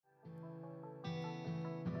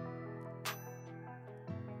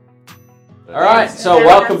All right, so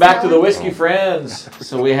welcome back to the Whiskey Friends.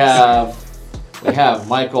 So we have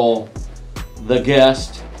Michael, the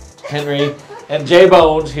guest, Henry, and J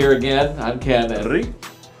Bones here again. I'm Ken. And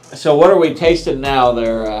so what are we tasting now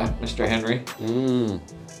there, Mr. Henry?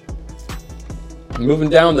 Moving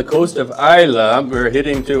down the coast of Islay, we're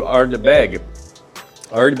heading to Ardbeg.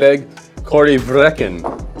 Ardbeg Corryvreckan,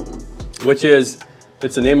 which is,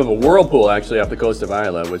 it's the name of a whirlpool actually off the coast of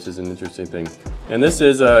Islay, which is an interesting thing. And this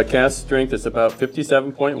is a cask strength that's about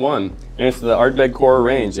 57.1, and it's the Ardbeg core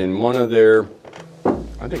range, and one of their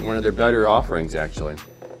better offerings actually.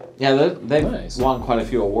 Yeah, they've won quite a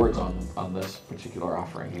few awards on this particular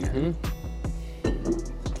offering here.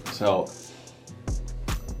 So,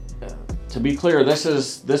 to be clear, this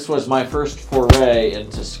was my first foray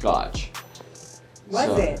into Scotch.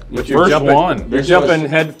 Was it? But you're jumping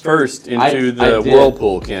head first into the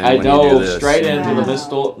whirlpool, Ken. I when you do dove this. straight into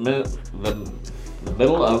the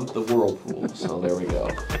middle of the whirlpool. So there we go.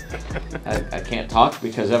 I can't talk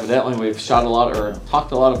because evidently we've talked a lot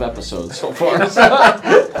of episodes so far. A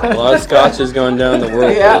lot of Scotch has gone down the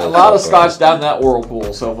whirlpool. Yeah, a lot of Scotch down that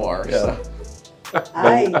whirlpool so far. Yeah. So.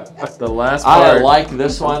 The last part. I like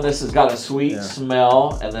this one. This has got a sweet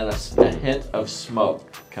smell, and then a hint of smoke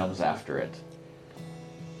comes after it.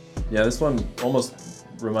 Yeah, this one almost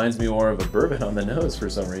reminds me more of a bourbon on the nose for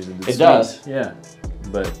some reason. It does. Yeah,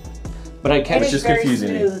 but I catch it's just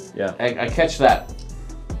confusing me. Yeah, I catch that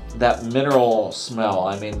mineral smell.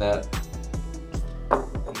 I mean that,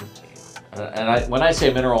 and when I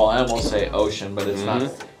say mineral, I almost say ocean, but it's not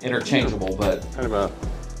interchangeable. But kind of a.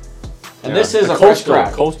 And this is a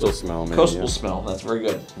coastal smell. Maybe, coastal smell. That's very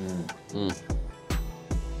good. It's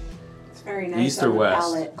very nice. East or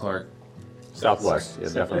west, Clark? Southwest. Yeah,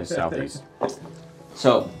 definitely southeast.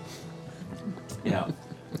 So, yeah.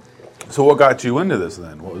 So what got you into this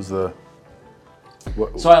then? What was the?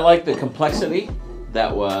 So I like the complexity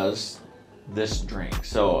that was this drink.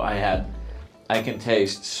 So I can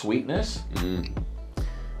taste sweetness.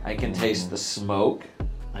 I can taste the smoke.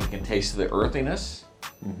 I can taste the earthiness.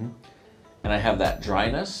 And I have that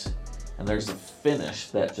dryness. And there's a finish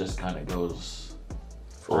that just kind of goes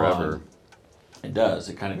forever. On. It does.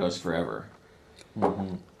 It kind of goes forever.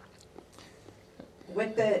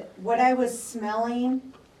 With what I was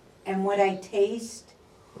smelling and what I taste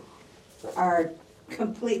are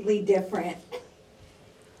completely different.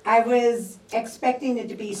 I was expecting it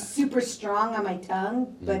to be super strong on my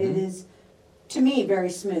tongue, but it is, to me, very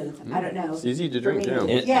smooth. I don't know. It's easy to drink too.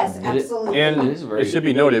 Yes, absolutely. And it should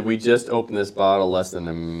be noted, we just opened this bottle less than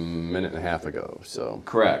a minute and a half ago. So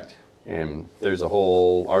correct. And there's a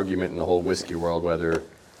whole argument in the whole whiskey world whether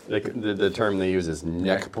the term they use is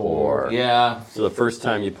neck pour. Yeah. So the first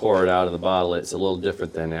time you pour it out of the bottle, it's a little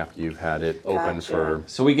different than after you've had it open for.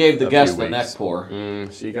 So we gave the guest the neck pour. So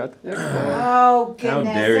you got the neck pour. Oh goodness.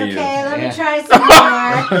 How dare you. Okay, let me try some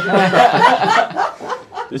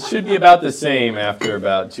more. It should be about the same after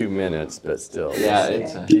about 2 minutes, but still.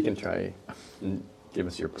 Yeah, you can try. Give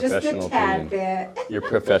us your professional Just a tad opinion. bit. Your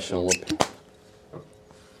professional opinion.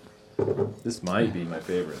 This might be my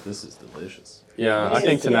favorite. This is delicious. Yeah, I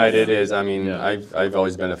think tonight it is. I mean, Yeah. I've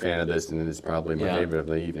always been a fan of this, and it is probably my favorite of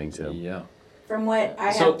the evening too. Yeah. From what I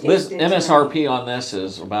have So this tasted MSRP on this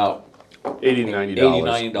is about $80 to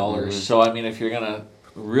 $90. $90. So I mean, if you're gonna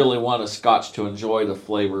really want a Scotch to enjoy the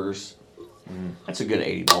flavors, that's a good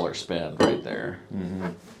 $80 spend right there.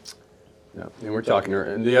 Yeah, and we're talking.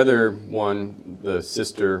 And the other one, the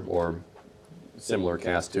sister or similar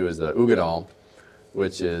cask too, is the Ugadal,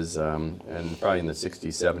 which is and probably in the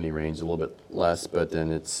 60-70 range, a little bit less, but then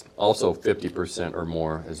it's also 50% or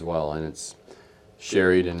more as well, and it's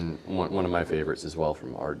sherried and one of my favorites as well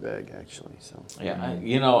from Ardbeg actually. So Yeah,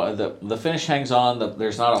 you know the finish hangs on.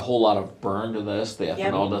 There's not a whole lot of burn to this. The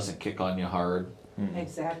ethanol doesn't kick on you hard.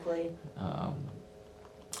 Exactly.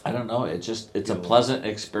 I don't know. It's a pleasant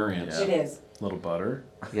experience. It is. A little butter.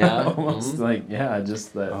 Yeah. Almost like,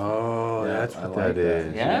 just that. Oh, Yeah, that's I what like that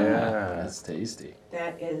is. Yeah. That's tasty.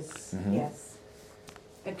 That is, yes.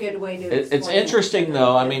 A good way to It's explain interesting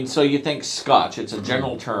though. I mean, so you think Scotch? It's a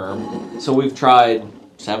general term. So we've tried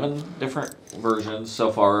 7 different versions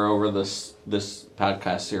so far over this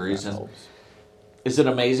podcast series, and is it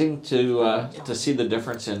amazing to see the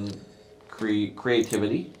difference in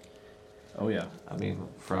creativity? Oh yeah. I mean,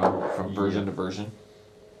 from version to version.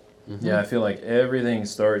 Yeah, I feel like everything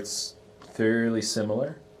starts fairly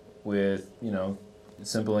similar with,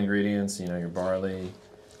 simple ingredients, your barley,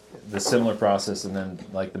 the similar process, and then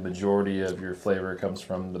like the majority of your flavor comes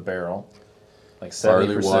from the barrel. Like 70%.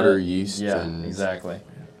 barley, water, yeast. Yeah, exactly.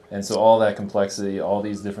 And so all that complexity, all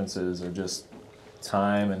these differences are just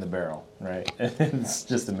time in the barrel, right? It's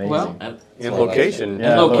just amazing. Well, And location.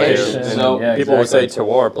 Yeah, and location. And So yeah, people would say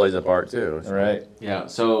exactly. terroir plays a part too. So. Right, yeah,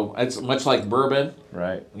 so it's much like bourbon.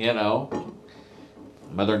 right. You know,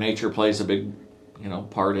 Mother Nature plays a big,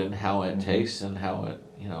 part in how it tastes and how it,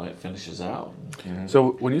 it finishes out.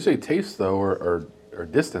 So when you say taste though, or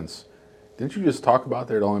distance, didn't you just talk about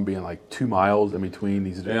there only being like 2 miles in between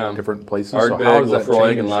these Yeah. different places? So how Ardbeg, does that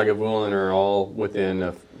Lefroy, and change? Lagavulin are all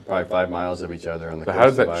within probably 5 miles of each other on the But coast how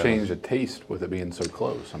does of that Ireland. change the taste with it being so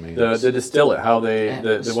close? I mean, The distillate, how they,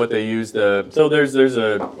 what they use, so there's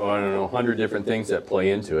I don't know, 100 different things that play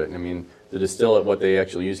into it. I mean, the distillate, what they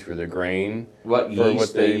actually use for the grain, What for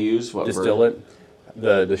yeast they use, what distillate,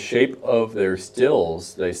 the shape of their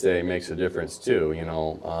stills, they say makes a difference too.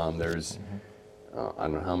 There's I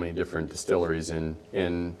don't know how many different distilleries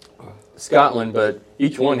in Scotland, but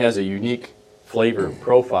each one has a unique flavor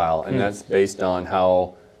profile, and that's based on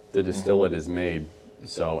how the distillate is made.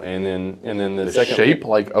 So, and then the second shape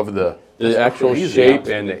of the actual crazy. shape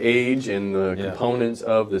and the age and the Yeah. components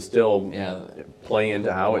of the still play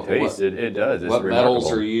into how it tastes. It does. It's what remarkable.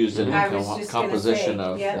 metals are used in I was just gonna composition say,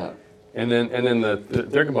 of yep. that. And then the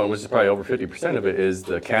third component, which is probably over 50% of it, is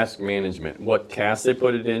the cask management. What cask they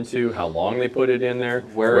put it into, how long they put it in there,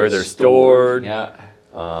 where it's they're stored, Yeah.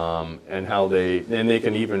 and how they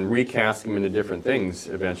can even recast them into different things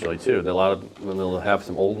eventually too. They'll have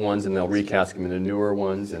some old ones and they'll recast them into newer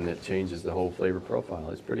ones, and it changes the whole flavor profile.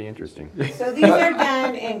 It's pretty interesting. So these are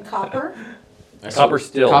done in copper? Copper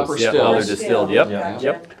stills. Copper Yep, stills. how they're distilled. Yep. Yeah. Gotcha.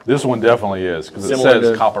 Yep. This one definitely is because it Similar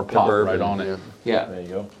says to- copper to pot bourbon, right on it. Yeah. There you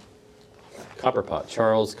go. Copperpot,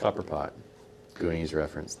 Charles Copperpot. Goonies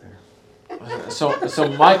reference there. So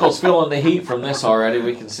Michael's feeling the heat from this already.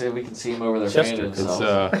 We can see him over there Chester, painting It's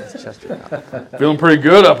himself. It's Chester. feeling pretty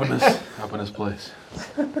good up in this place.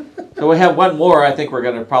 So we have one more. I think we're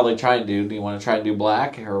gonna probably try and do. Do you want to try and do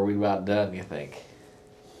black, or are we about done? You think?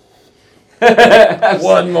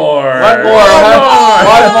 One more. One more.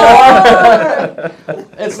 One more.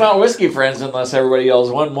 It's not whiskey friends unless everybody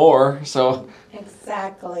yells one more. So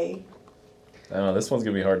Exactly. I don't know, this one's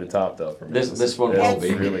gonna be hard to top though. For me. This one This will is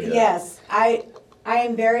be. really good. Yes, I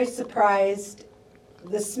am very surprised.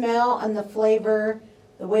 The smell and the flavor,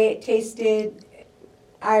 the way it tasted,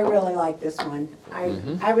 I really like this one.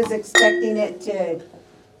 I was expecting it to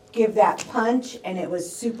give that punch, and it was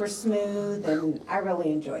super smooth, and I really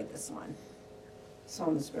enjoyed this one. This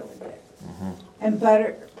one was really good. And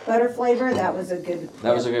butter flavor, that was a good.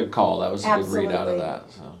 That was a good call. That was a good read out of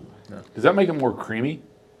Absolutely. that. So. Does that make it more creamy?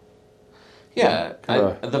 Yeah,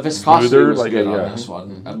 Kinda the viscosity smoother, was like good a- on yeah. this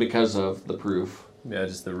one because of the proof. Yeah,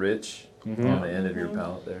 just the rich on the end of your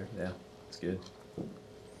palate there. Yeah, it's good.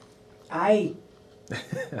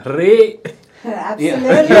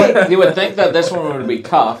 Absolutely. You would think that this one would be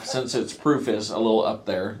tough since its proof is a little up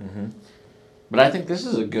there. But I think this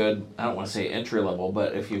is a good, I don't want to say entry level,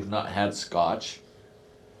 but if you've not had Scotch,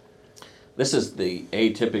 this is the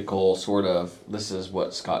atypical sort of, this is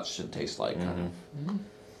what Scotch should taste like kind of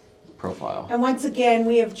profile. And once again,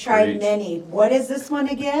 we have tried Preach. many. What is this one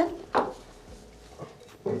again?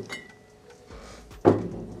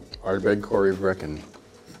 Ardbeg Corryvreckan.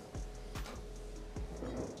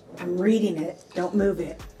 I'm reading it. Don't move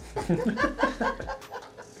it.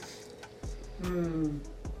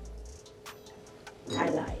 I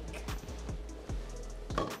like.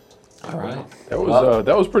 All right.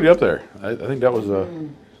 That was pretty up there. I think that was a.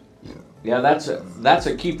 Yeah, that's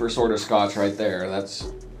a keeper sort of Scotch right there.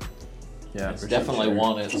 That's Yeah, it's for definitely sure.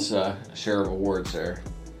 won its share of awards there.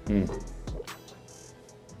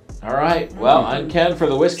 All right. Well, I'm Ken for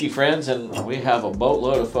the Whiskey Friends, and we have a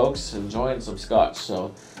boatload of folks enjoying some Scotch.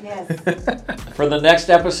 So Yes. for the next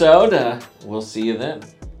episode, we'll see you then.